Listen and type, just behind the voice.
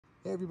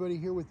Hey everybody,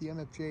 here with the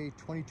MFJ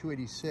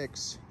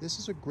 2286. This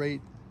is a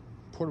great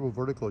portable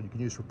vertical you can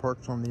use for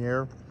parks on the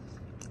air,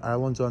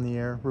 islands on the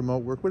air, remote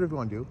work, whatever you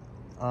want to do.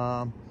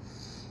 I'll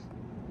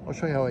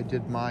show you how I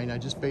did mine. I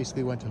just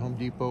basically went to Home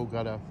Depot,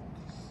 got a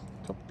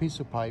couple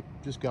pieces of pipe,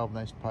 just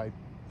galvanized pipe,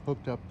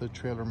 hooked up the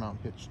trailer mount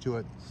hitch to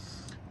it,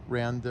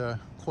 ran the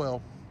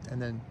coil, and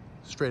then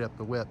straight up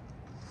the whip.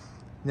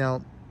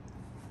 Now,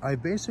 I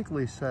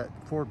basically set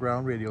 4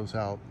 ground radials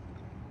out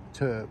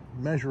to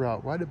measure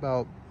out right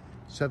about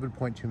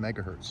 7.2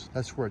 megahertz.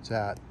 That's where it's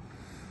at.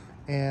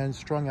 And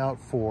strung out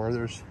 4.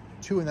 There's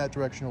 2 in that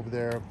direction over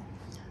there.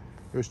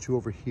 There's 2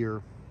 over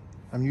here.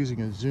 I'm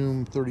using a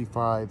Zoom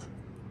 35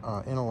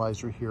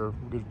 analyzer here.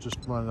 We're going to just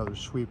run another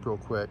sweep real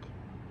quick.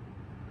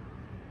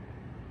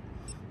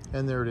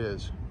 And there it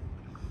is.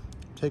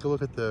 Take a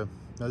look at now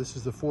this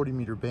is the 40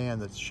 meter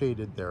band that's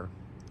shaded there.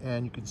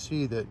 And you can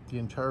see that the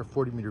entire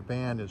 40 meter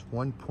band is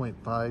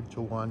 1.5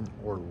 to 1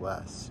 or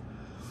less.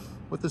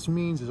 What this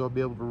means is I'll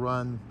be able to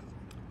run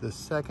the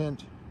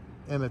second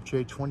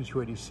MFJ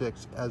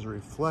 2286 as a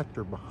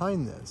reflector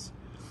behind this.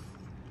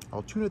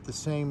 I'll tune it the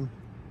same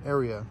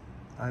area.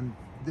 I'm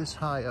this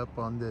high up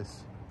on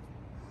this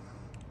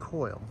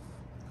coil.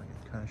 I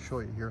can kind of show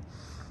you here.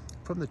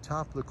 From the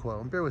top of the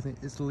coil, and bear with me,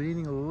 it's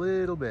leaning a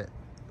little bit,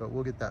 but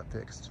we'll get that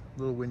fixed. A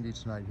little windy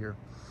tonight here.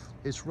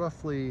 It's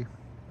roughly,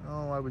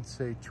 I would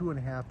say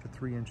 2.5 to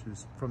 3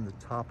 inches from the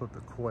top of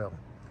the coil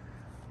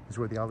is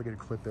where the Alligator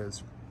clip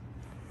is.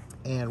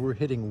 And we're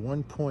hitting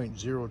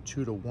 1.02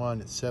 to 1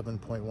 at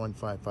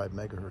 7.155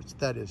 megahertz.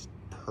 That is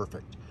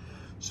perfect.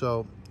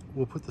 So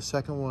we'll put the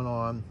second one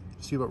on,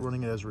 see about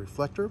running it as a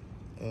reflector,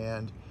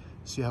 and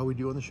see how we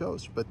do on the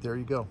shows. But there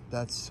you go.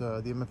 That's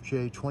the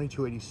MFJ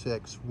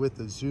 2286 with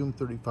the Zoom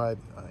 35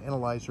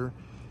 analyzer,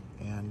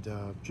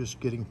 and just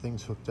getting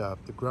things hooked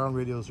up. The ground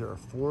radios, there are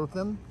 4 of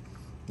them.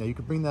 Now you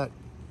can bring that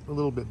a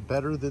little bit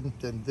better than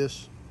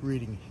this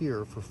reading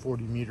here for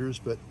 40 meters,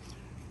 but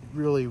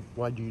really,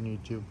 why do you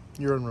need to?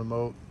 You're on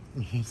remote.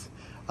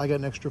 I got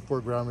an extra 4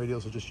 ground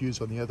radials I'll just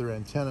use on the other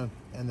antenna,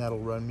 and that'll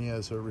run me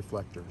as a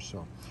reflector.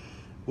 So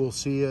we'll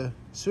see you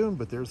soon,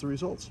 but there's the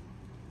results.